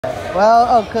Well,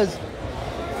 oh, because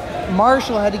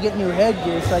Marshall had to get new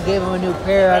headgear, so I gave him a new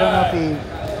pair. I don't know if he...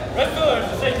 Red fillers,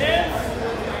 just shake hands.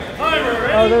 Timer,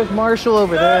 ready? Oh, there's Marshall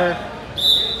over there.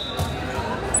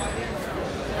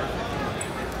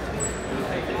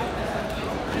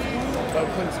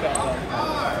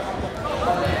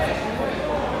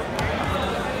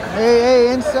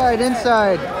 Hey, inside.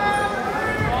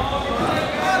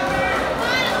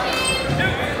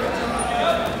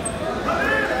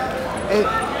 Hey.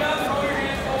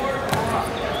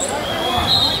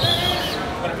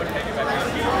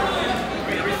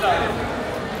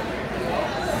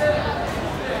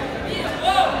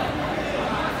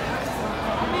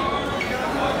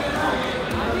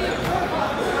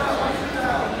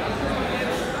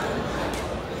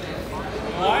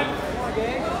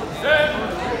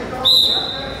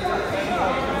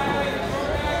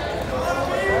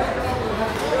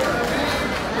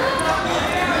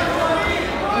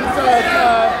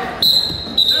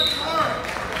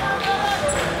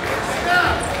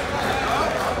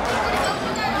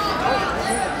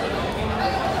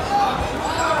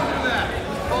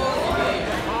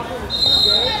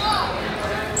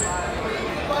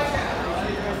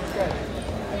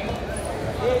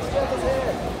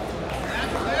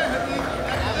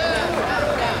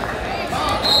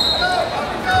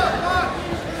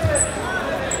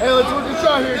 Hey, let's look at the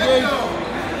shot here, Gage.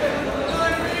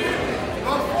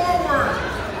 Go forward.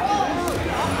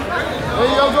 There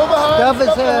you go, go behind.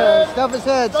 Stuff his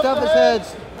head.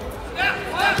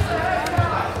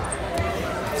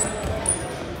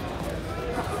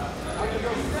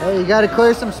 Hey, you gotta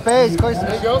clear some space. There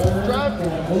you go, drive.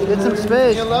 Get some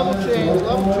space. Yeah, level change.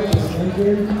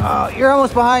 Oh, you're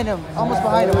almost behind him. Almost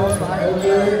behind him.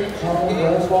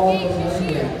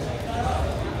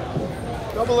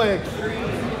 Double leg.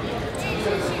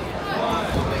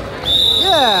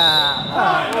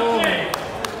 Yeah.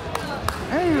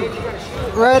 Hey,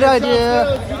 right idea.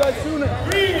 Let's do that sooner.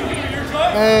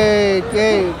 Hey,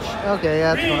 Gage. Okay,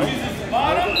 that's fine.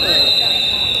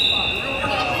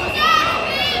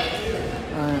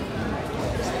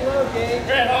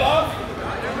 Red, hold on.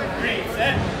 Green,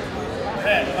 set.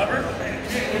 Red, cover.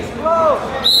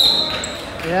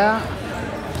 Yeah.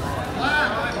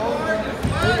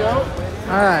 There you go.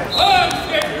 All right.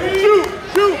 Shoot.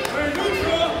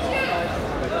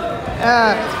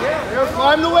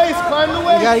 Climb the waist. You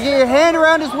gotta get your hand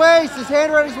around his waist. His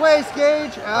hand around his waist,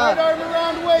 Gage. Right arm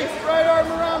around the waist.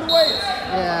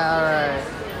 Yeah, all right.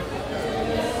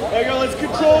 There you go. Let's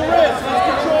control wrist.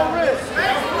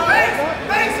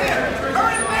 Face it.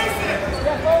 Hurry, face it.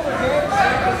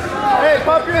 Hey,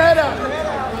 pop your head out.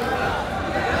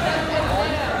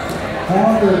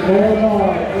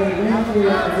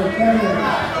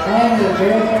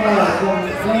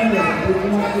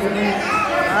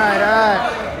 All right.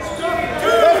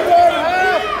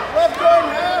 Left arm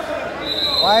half.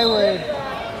 Why would?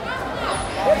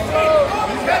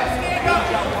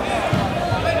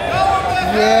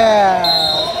 Yeah.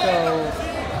 So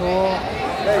cool.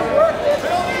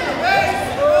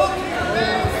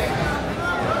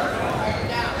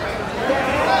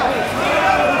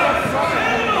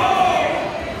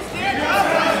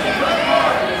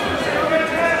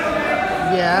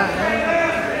 Yeah.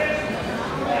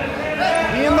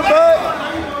 Knee in the butt.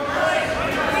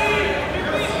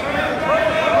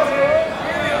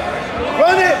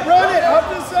 Run it, up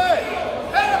the side.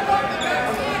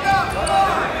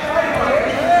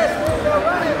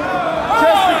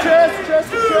 Chest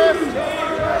to chest.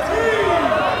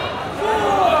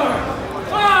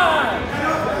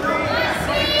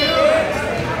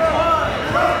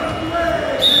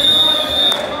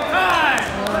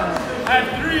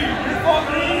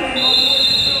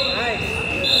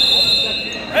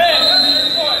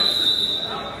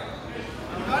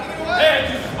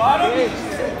 'Bottom.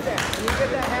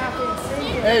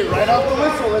 Hey, right off the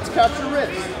whistle, let's capture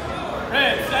wrist.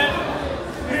 Red, set,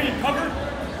 green, cover.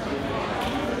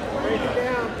 Raise it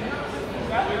down.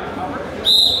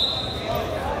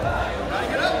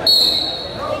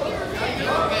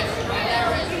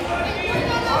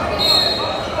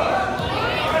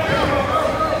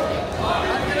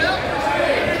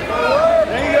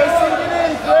 There you go, sink it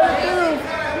in, thread it through.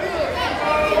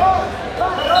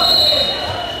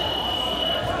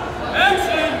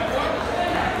 Action.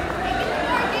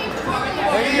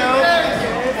 There you go.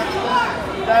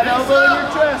 That elbow in your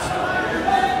chest.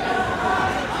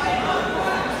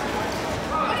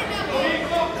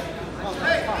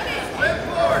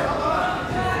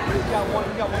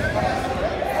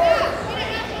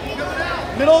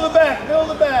 Middle of the back, middle of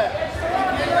the back.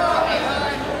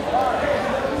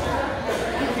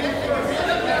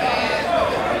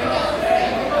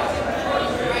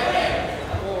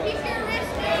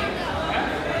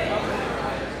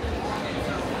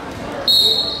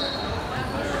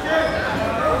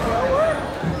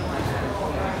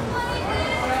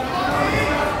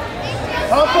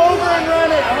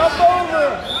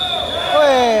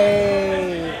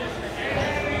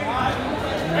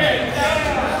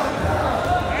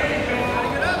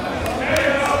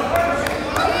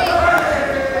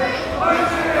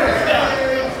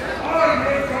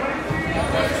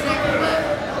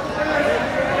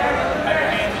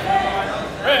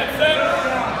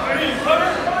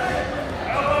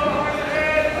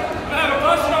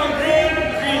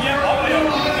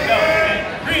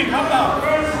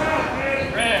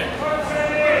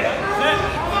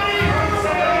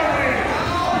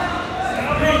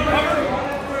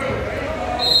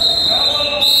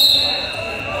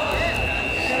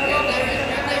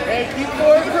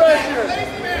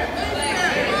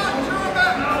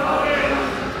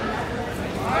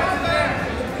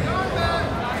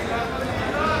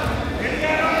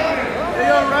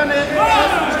 Run it.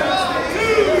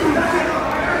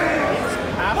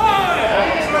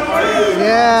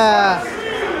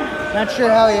 Yeah. Not sure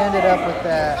how he ended up with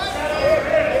that.